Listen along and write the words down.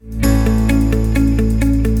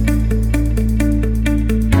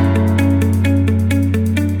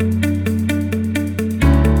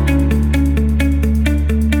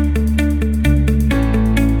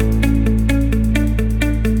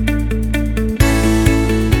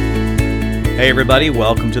Hey everybody,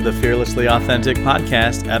 welcome to the Fearlessly Authentic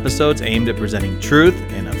podcast, episodes aimed at presenting truth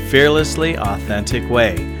in a fearlessly authentic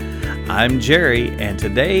way. I'm Jerry, and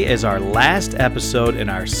today is our last episode in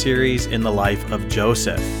our series in the life of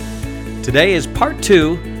Joseph. Today is part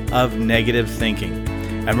 2 of negative thinking,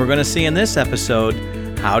 and we're going to see in this episode,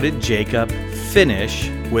 how did Jacob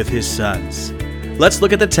finish with his sons? Let's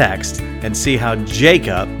look at the text and see how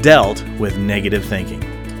Jacob dealt with negative thinking.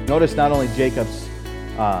 Notice not only Jacob's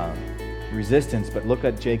resistance, but look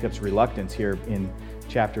at Jacob's reluctance here in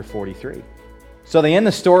chapter 43. So they end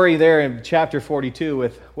the story there in chapter 42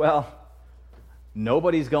 with, well,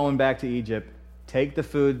 nobody's going back to Egypt. Take the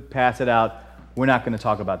food, pass it out. We're not going to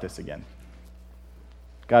talk about this again.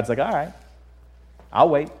 God's like, all right, I'll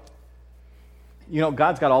wait. You know,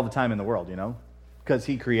 God's got all the time in the world, because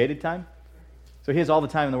He created time. So He has all the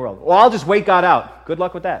time in the world. Well, I'll just wait God out. Good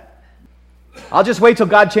luck with that. I'll just wait till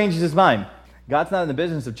God changes His mind. God's not in the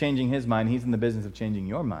business of changing His mind. He's in the business of changing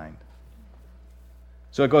your mind.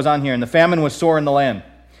 So it goes on here. And the famine was sore in the land.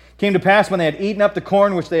 It came to pass when they had eaten up the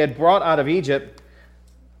corn which they had brought out of Egypt,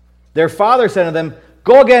 their father said to them,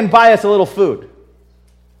 go again, buy us a little food.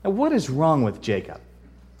 Now, what is wrong with Jacob?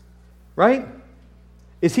 Right?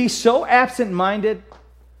 Is he so absent-minded?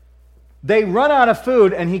 They run out of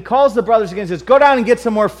food, and he calls the brothers again and says, go down and get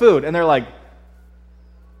some more food. And they're like,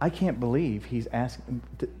 I can't believe he's asking.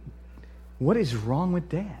 What is wrong with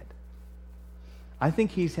Dad? I think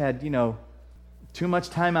he's had, too much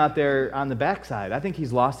time out there on the backside. I think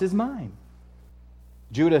he's lost his mind.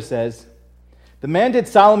 Judah says, the man did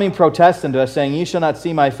solemnly protest unto us, saying, ye shall not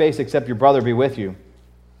see my face, except your brother be with you.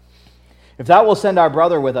 If thou wilt send our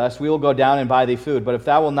brother with us, we will go down and buy thee food. But if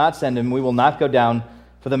thou wilt not send him, we will not go down.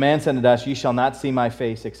 For the man said unto us, ye shall not see my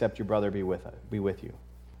face, except your brother be with you.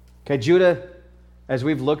 Okay, Judah, as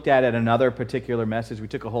we've looked at another particular message, we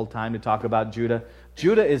took a whole time to talk about Judah.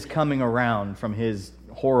 Judah is coming around from his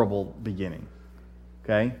horrible beginning.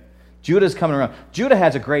 Okay? Judah's coming around. Judah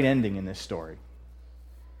has a great ending in this story.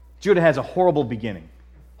 Judah has a horrible beginning,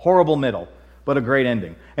 horrible middle, but a great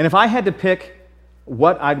ending. And if I had to pick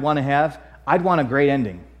what I'd want to have, I'd want a great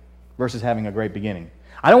ending versus having a great beginning.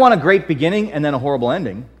 I don't want a great beginning and then a horrible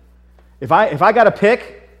ending. If I got to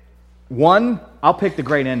pick one, I'll pick the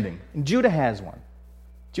great ending. And Judah has one.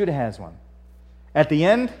 Judah has one. At the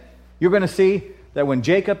end, you're going to see that when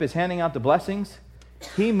Jacob is handing out the blessings,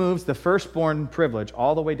 he moves the firstborn privilege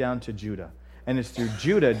all the way down to Judah. And it's through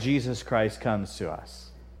Judah Jesus Christ comes to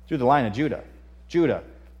us. Through the line of Judah. Judah,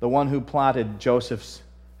 the one who plotted Joseph's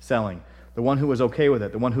selling. The one who was okay with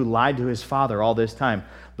it. The one who lied to his father all this time.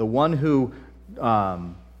 The one who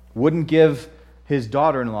wouldn't give his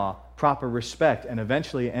daughter-in-law proper respect and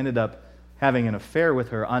eventually ended up having an affair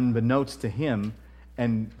with her unbeknownst to him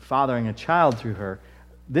and fathering a child through her.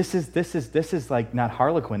 This is like not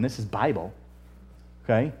Harlequin. This is Bible.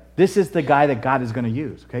 Okay? This is the guy that God is going to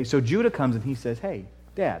use. Okay? So Judah comes and he says, hey,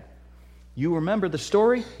 Dad, you remember the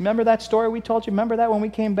story? Remember that story we told you? Remember that when we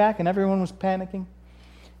came back and everyone was panicking?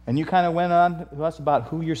 And you kind of went on to us about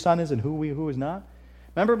who your son is and who is not?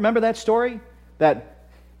 Remember that story? That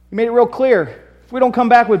you made it real clear. If we don't come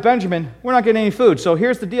back with Benjamin, we're not getting any food. So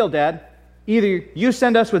here's the deal, Dad. Either you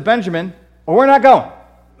send us with Benjamin or we're not going.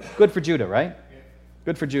 Good for Judah, right?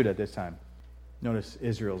 Good for Judah this time. Notice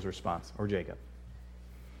Israel's response, or Jacob.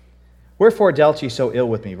 Wherefore dealt ye so ill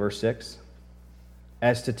with me, verse 6,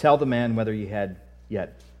 as to tell the man whether ye had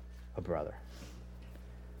yet a brother.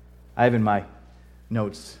 I have in my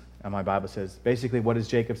notes, and my Bible says, basically what is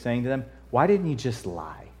Jacob saying to them? Why didn't you just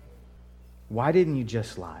lie? Why didn't you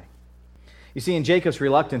just lie? You see, in Jacob's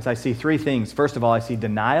reluctance, I see three things. First of all, I see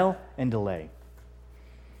denial and delay.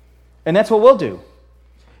 And that's what we'll do.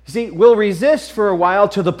 You see, we'll resist for a while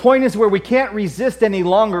to the point is where we can't resist any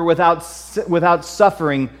longer without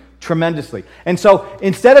suffering tremendously. And so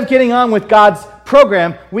instead of getting on with God's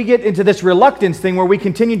program, we get into this reluctance thing where we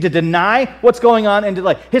continue to deny what's going on and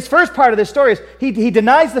delay. His first part of this story is he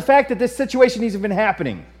denies the fact that this situation is even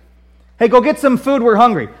happening. Hey, go get some food, we're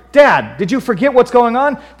hungry. Dad, did you forget what's going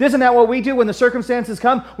on? Isn't that what we do when the circumstances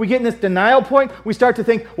come? We get in this denial point. We start to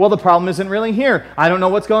think, well, the problem isn't really here. I don't know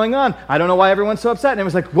what's going on. I don't know why everyone's so upset. And it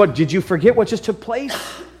was like, what, did you forget what just took place?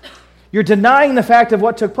 You're denying the fact of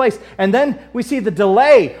what took place. And then we see the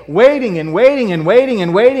delay, waiting and waiting and waiting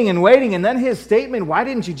and waiting and waiting. And then his statement, why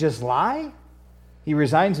didn't you just lie? He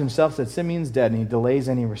resigns himself, said, Simeon's dead, and he delays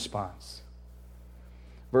any response.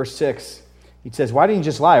 Verse 6. He says, why didn't you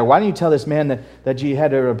just lie? Or why didn't you tell this man that you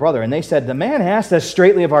had a brother? And they said, the man asked us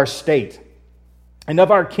straightly of our state and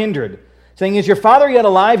of our kindred, saying, is your father yet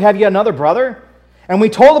alive? Have you another brother? And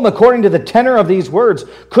we told him according to the tenor of these words,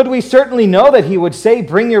 could we certainly know that he would say,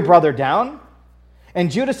 bring your brother down? And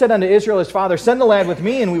Judah said unto Israel his father, Send the lad with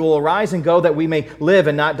me, and we will arise and go, that we may live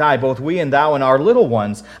and not die, both we and thou and our little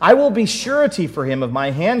ones. I will be surety for him of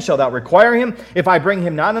my hand. Shalt thou require him? If I bring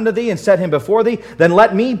him not unto thee, and set him before thee, then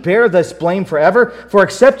let me bear this blame forever. For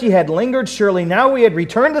except ye had lingered, surely now we had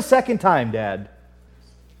returned the second time, Dad.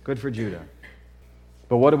 Good for Judah.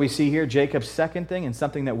 But what do we see here? Jacob's second thing, and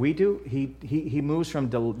something that we do, he moves from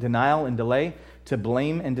denial and delay to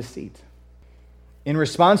blame and deceit. In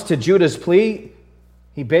response to Judah's plea,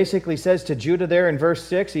 he basically says to Judah there in verse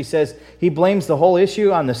 6, he says, he blames the whole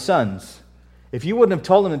issue on the sons. If you wouldn't have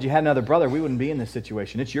told him that you had another brother, we wouldn't be in this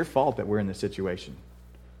situation. It's your fault that we're in this situation.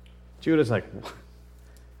 Judah's like,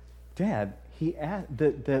 Dad,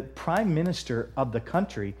 the prime minister of the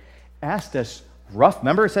country asked us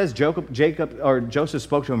remember it says Joseph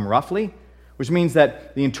spoke to him roughly, which means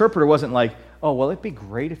that the interpreter wasn't like, oh, well, it'd be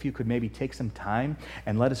great if you could maybe take some time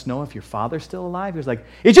and let us know if your father's still alive. He was like,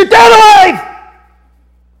 is your dad alive?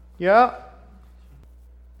 Yeah.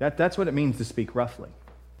 That's what it means to speak roughly.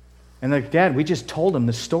 And like, Dad, we just told him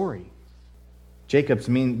the story. Jacob's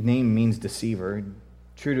name means deceiver.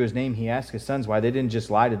 True to his name, he asked his sons why they didn't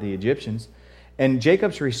just lie to the Egyptians. And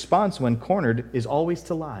Jacob's response when cornered is always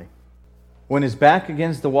to lie. When his back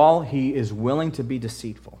against the wall, he is willing to be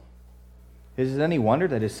deceitful. Is it any wonder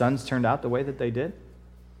that his sons turned out the way that they did?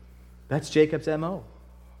 That's Jacob's MO.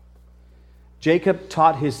 Jacob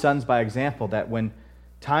taught his sons by example that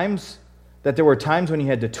there were times when he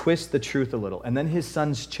had to twist the truth a little, and then his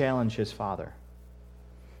sons challenged his father.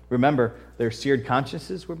 Remember, their seared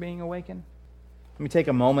consciences were being awakened. Let me take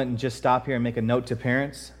a moment and just stop here and make a note to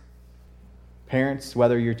parents. Parents,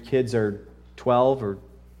 whether your kids are 12 or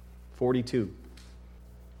 42.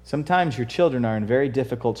 Sometimes your children are in very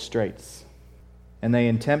difficult straits, and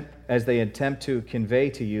as they attempt to convey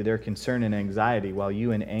to you their concern and anxiety, while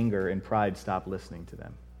you in anger and pride stop listening to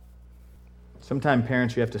them. Sometimes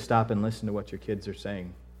parents, you have to stop and listen to what your kids are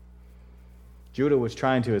saying. Judah was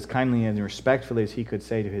trying to, as kindly and respectfully as he could,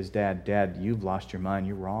 say to his dad, Dad, you've lost your mind,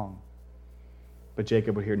 you're wrong. But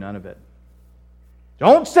Jacob would hear none of it.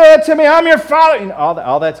 Don't say it to me, I'm your father.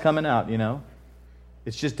 All that's coming out,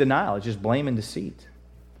 It's just denial. It's just blame and deceit.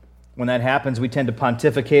 When that happens, we tend to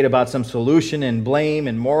pontificate about some solution and blame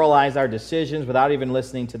and moralize our decisions without even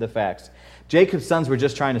listening to the facts. Jacob's sons were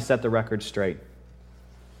just trying to set the record straight.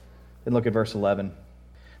 Then look at verse 11.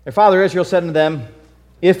 Their father Israel said unto them,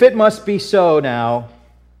 If it must be so now,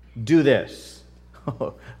 do this.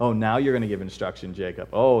 Oh, now you're going to give instruction, Jacob.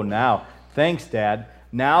 Oh, now. Thanks, Dad.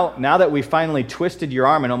 Now that we finally twisted your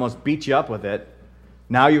arm and almost beat you up with it,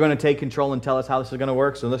 now you're going to take control and tell us how this is going to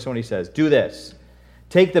work? So listen to what he says. Do this.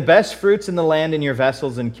 Take the best fruits in the land in your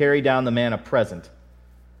vessels and carry down the man a present.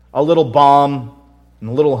 A little balm and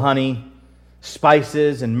a little honey,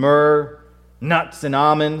 spices and myrrh, nuts and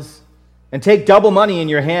almonds. And take double money in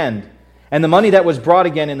your hand. And the money that was brought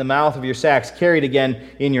again in the mouth of your sacks, carried again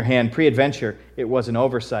in your hand. Peradventure, it was an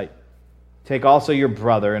oversight. Take also your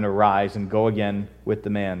brother and arise and go again with the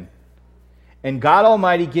man. And God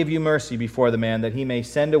Almighty give you mercy before the man, that he may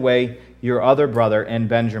send away your other brother and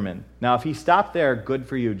Benjamin. Now, if he stopped there, good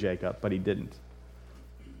for you, Jacob, but he didn't.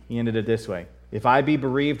 He ended it this way. If I be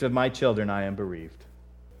bereaved of my children, I am bereaved.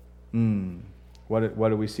 What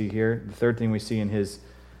do we see here? The third thing we see in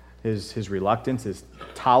his reluctance is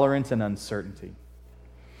tolerance and uncertainty.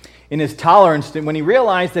 In his tolerance, when he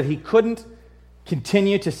realized that he couldn't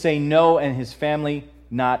continue to say no and his family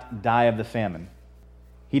not die of the famine,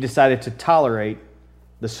 he decided to tolerate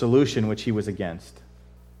the solution which he was against.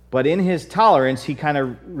 But in his tolerance, he kind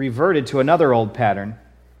of reverted to another old pattern.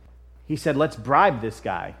 He said, let's bribe this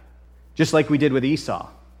guy, just like we did with Esau.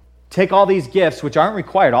 Take all these gifts, which aren't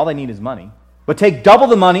required, all they need is money, but take double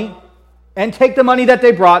the money, and take the money that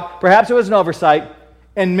they brought, perhaps it was an oversight,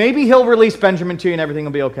 and maybe he'll release Benjamin to you and everything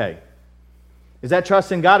will be okay. Is that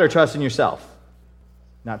trust in God or trust in yourself?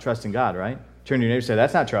 Not trust in God, right? Turn to your neighbor and say,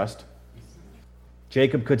 that's not trust.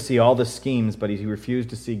 Jacob could see all the schemes, but he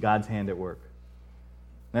refused to see God's hand at work.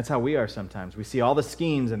 That's how we are sometimes. We see all the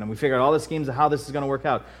schemes, and then we figure out all the schemes of how this is going to work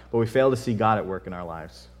out, but we fail to see God at work in our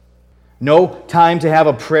lives. No time to have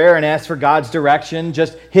a prayer and ask for God's direction,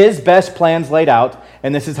 just his best plans laid out,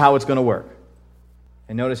 and this is how it's going to work.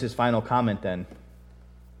 And notice his final comment then.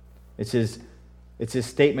 It's his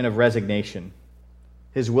statement of resignation.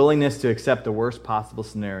 His willingness to accept the worst possible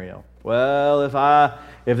scenario. Well,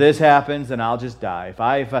 if this happens, then I'll just die.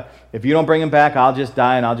 If you don't bring him back, I'll just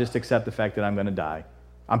die, and I'll just accept the fact that I'm going to die.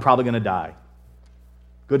 I'm probably going to die.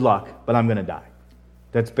 Good luck, but I'm going to die.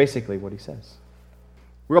 That's basically what he says.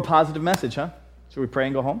 Real positive message, huh? Should we pray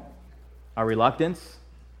and go home? Our reluctance,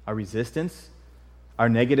 our resistance, our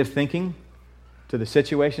negative thinking to the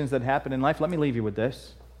situations that happen in life, let me leave you with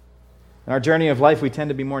this. In our journey of life, we tend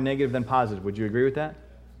to be more negative than positive. Would you agree with that?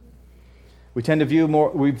 We tend to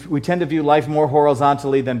view life more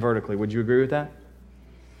horizontally than vertically. Would you agree with that?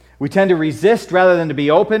 We tend to resist rather than to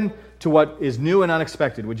be open to what is new and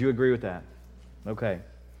unexpected. Would you agree with that? Okay.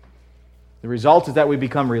 The result is that we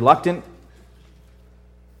become reluctant,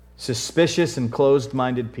 suspicious, and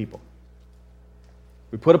closed-minded people.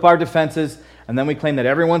 We put up our defenses, and then we claim that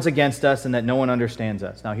everyone's against us and that no one understands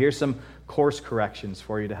us. Now, here's some course corrections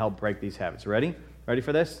for you to help break these habits. Ready? Ready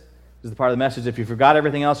for this? This is the part of the message. If you forgot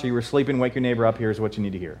everything else or you were sleeping, wake your neighbor up. Here's what you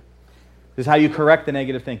need to hear. This is how you correct the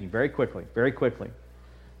negative thinking. Very quickly. Very quickly.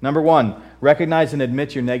 Number one, recognize and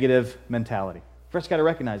admit your negative mentality. First, got to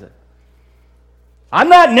recognize it. I'm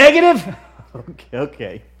not negative.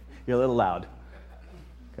 Okay. You're a little loud.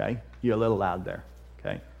 Okay? You're a little loud there.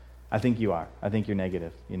 Okay? I think you are. I think you're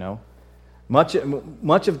negative, you know? Much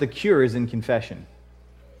of the cure is in confession.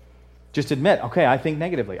 Just admit, okay, I think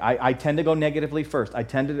negatively. I tend to go negatively first. I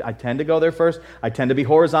tend to go there first. I tend to be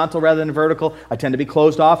horizontal rather than vertical. I tend to be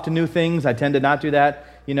closed off to new things. I tend to not do that,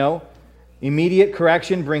 you know? Immediate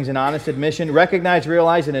correction brings an honest admission. Recognize,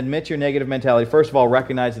 realize, and admit your negative mentality. First of all,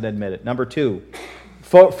 recognize and admit it. Number two,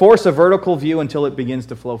 force a vertical view until it begins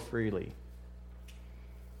to flow freely.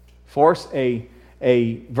 Force a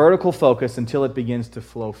vertical focus until it begins to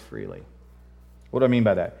flow freely. What do I mean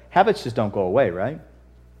by that? Habits just don't go away, right?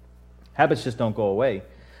 Habits just don't go away.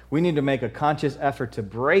 We need to make a conscious effort to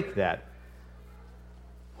break that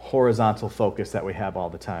horizontal focus that we have all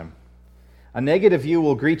the time. A negative view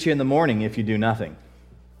will greet you in the morning if you do nothing.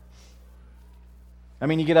 I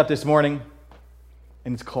mean, you get up this morning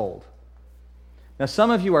and it's cold. Now,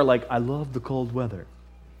 some of you are like, I love the cold weather.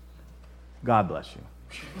 God bless you.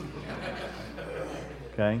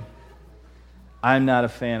 Okay? I'm not a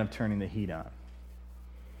fan of turning the heat on.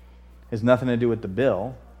 It has nothing to do with the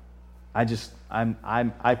bill. I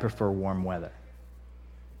prefer warm weather.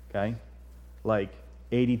 Okay? Like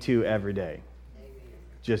 82 every day.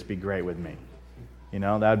 Just be great with me. You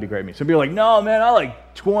know, that would be great with me. Some people are like, no, man, I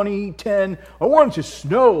like 20, 10. I want it to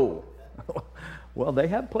snow. Well, they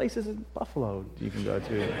have places in Buffalo you can go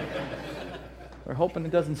to. We're hoping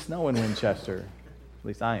it doesn't snow in Winchester. At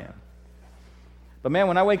least I am. But man,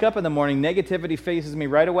 when I wake up in the morning, negativity faces me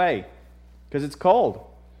right away because it's cold.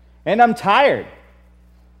 And I'm tired.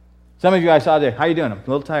 Some of you I saw today, how you doing? I'm a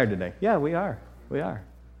little tired today. Yeah, we are. We are.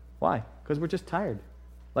 Why? Because we're just tired.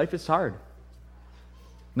 Life is hard.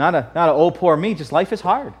 Not a oh poor me, just life is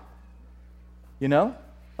hard. You know?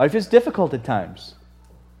 Life is difficult at times.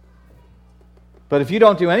 But if you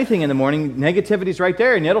don't do anything in the morning, negativity's right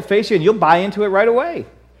there and it'll face you and you'll buy into it right away.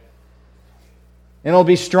 And it'll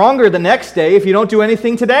be stronger the next day if you don't do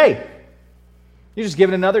anything today. You just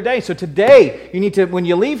give it another day. So today, you need to, when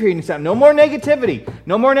you leave here, you need to say, no more negativity.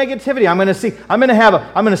 No more negativity. I'm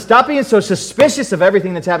going to stop being so suspicious of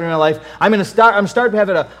everything that's happening in my life. I'm start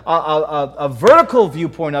having a vertical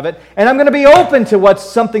viewpoint of it, and I'm going to be open to what's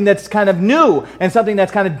something that's kind of new and something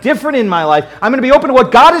that's kind of different in my life. I'm going to be open to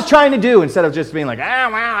what God is trying to do instead of just being like,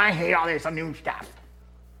 I hate all this new stuff.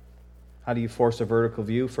 How do you force a vertical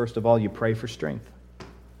view? First of all, you pray for strength.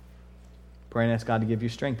 Pray and ask God to give you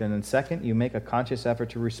strength. And then second, you make a conscious effort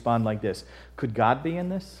to respond like this. Could God be in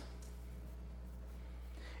this?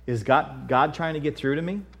 Is God trying to get through to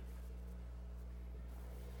me?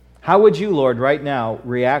 How would you, Lord, right now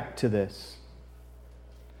react to this?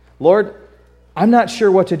 Lord, I'm not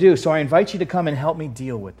sure what to do, so I invite you to come and help me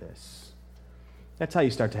deal with this. That's how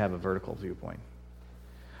you start to have a vertical viewpoint.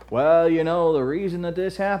 Well, you know, the reason that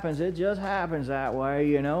this happens, it just happens that way,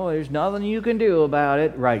 you know. There's nothing you can do about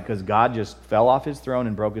it. Right, because God just fell off his throne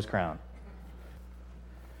and broke his crown.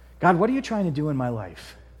 God, what are you trying to do in my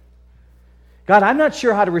life? God, I'm not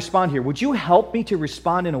sure how to respond here. Would you help me to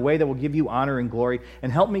respond in a way that will give you honor and glory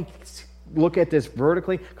and help me look at this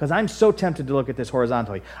vertically? Because I'm so tempted to look at this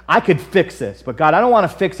horizontally. I could fix this, but God, I don't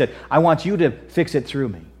want to fix it. I want you to fix it through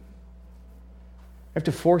me. I have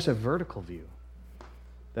to force a vertical view.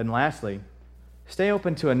 Then lastly, stay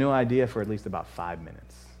open to a new idea for at least about 5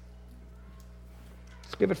 minutes.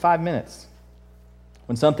 Just give it 5 minutes.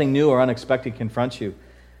 When something new or unexpected confronts you,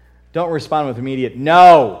 don't respond with immediate,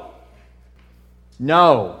 no.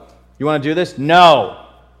 No. You want to do this? No.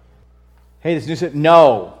 Hey, this new stuff?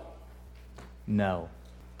 No. No.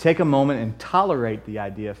 Take a moment and tolerate the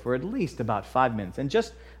idea for at least about 5 minutes. And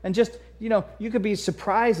just, you know, you could be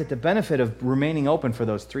surprised at the benefit of remaining open for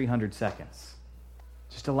those 300 seconds.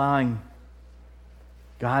 Just allowing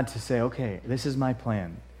God to say, okay, this is my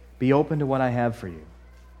plan. Be open to what I have for you.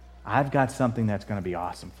 I've got something that's going to be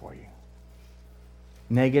awesome for you.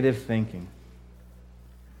 Negative thinking.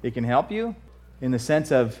 It can help you, in the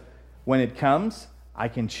sense of when it comes, I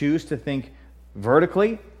can choose to think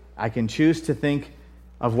vertically. I can choose to think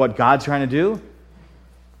of what God's trying to do.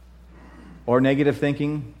 Or negative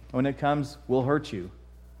thinking, when it comes, will hurt you.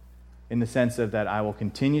 In the sense of that I will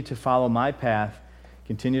continue to follow my path,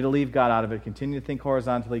 continue to leave God out of it, continue to think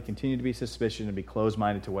horizontally, continue to be suspicious, and be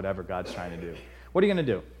closed-minded to whatever God's trying to do. What are you going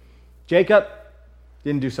to do? Jacob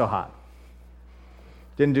didn't do so hot.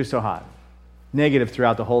 Didn't do so hot. Negative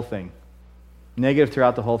throughout the whole thing. Negative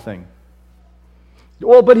throughout the whole thing.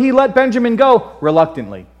 Well, but he let Benjamin go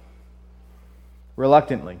reluctantly.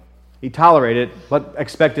 Reluctantly. He tolerated it, but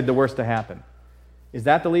expected the worst to happen. Is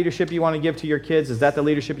that the leadership you want to give to your kids? Is that the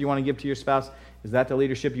leadership you want to give to your spouse? Is that the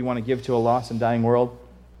leadership you want to give to a lost and dying world?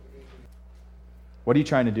 What are you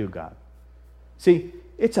trying to do, God? See,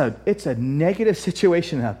 it's a negative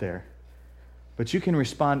situation out there, but you can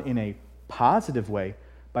respond in a positive way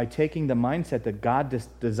by taking the mindset that God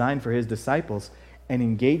designed for his disciples and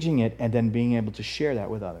engaging it and then being able to share that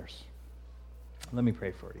with others. Let me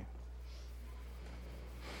pray for you.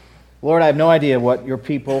 Lord, I have no idea what your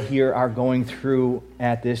people here are going through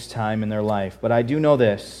at this time in their life, but I do know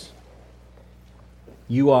this.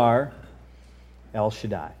 You are El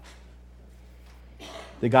Shaddai,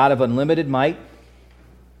 the God of unlimited might,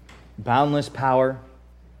 boundless power,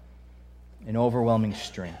 and overwhelming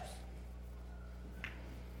strength.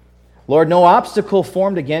 Lord, no obstacle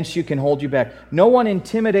formed against you can hold you back. No one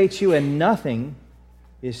intimidates you, and nothing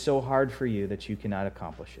is so hard for you that you cannot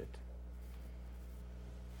accomplish it.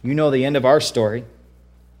 You know the end of our story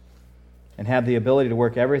and have the ability to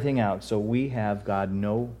work everything out, so we have, God,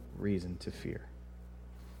 no reason to fear.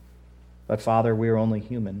 But, Father, we are only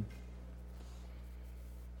human.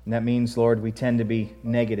 And that means, Lord, we tend to be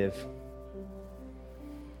negative.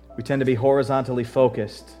 We tend to be horizontally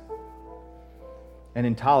focused and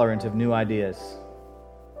intolerant of new ideas.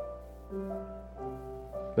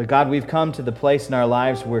 But, God, we've come to the place in our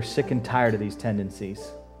lives where we're sick and tired of these tendencies.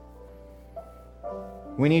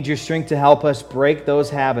 We need your strength to help us break those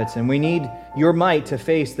habits, and we need your might to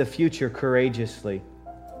face the future courageously.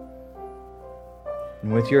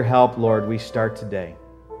 And with your help, Lord, we start today.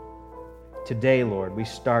 Today, Lord, we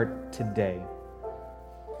start today.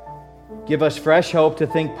 Give us fresh hope to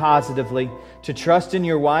think positively, to trust in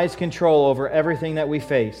your wise control over everything that we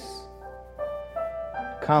face.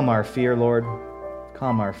 Calm our fear, Lord.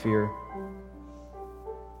 Calm our fear.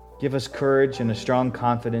 Give us courage and a strong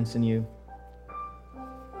confidence in you.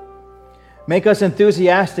 Make us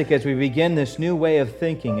enthusiastic as we begin this new way of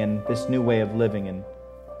thinking and this new way of living, and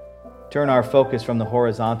turn our focus from the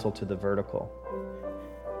horizontal to the vertical.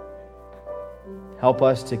 Help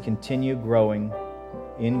us to continue growing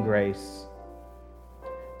in grace,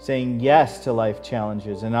 saying yes to life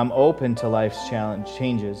challenges, and I'm open to life's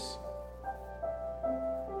changes.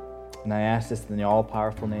 And I ask this in the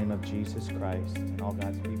all-powerful name of Jesus Christ, and all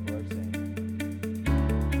God's people are saying.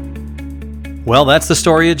 Well, that's the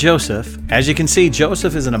story of Joseph. As you can see,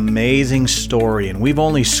 Joseph is an amazing story, and we've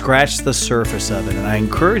only scratched the surface of it. And I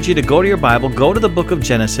encourage you to go to your Bible, go to the book of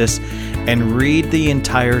Genesis, and read the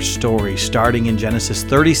entire story, starting in Genesis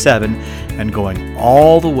 37 and going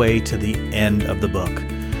all the way to the end of the book.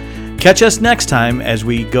 Catch us next time as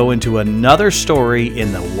we go into another story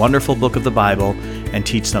in the wonderful book of the Bible and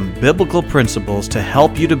teach some biblical principles to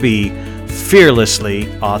help you to be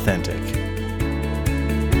fearlessly authentic.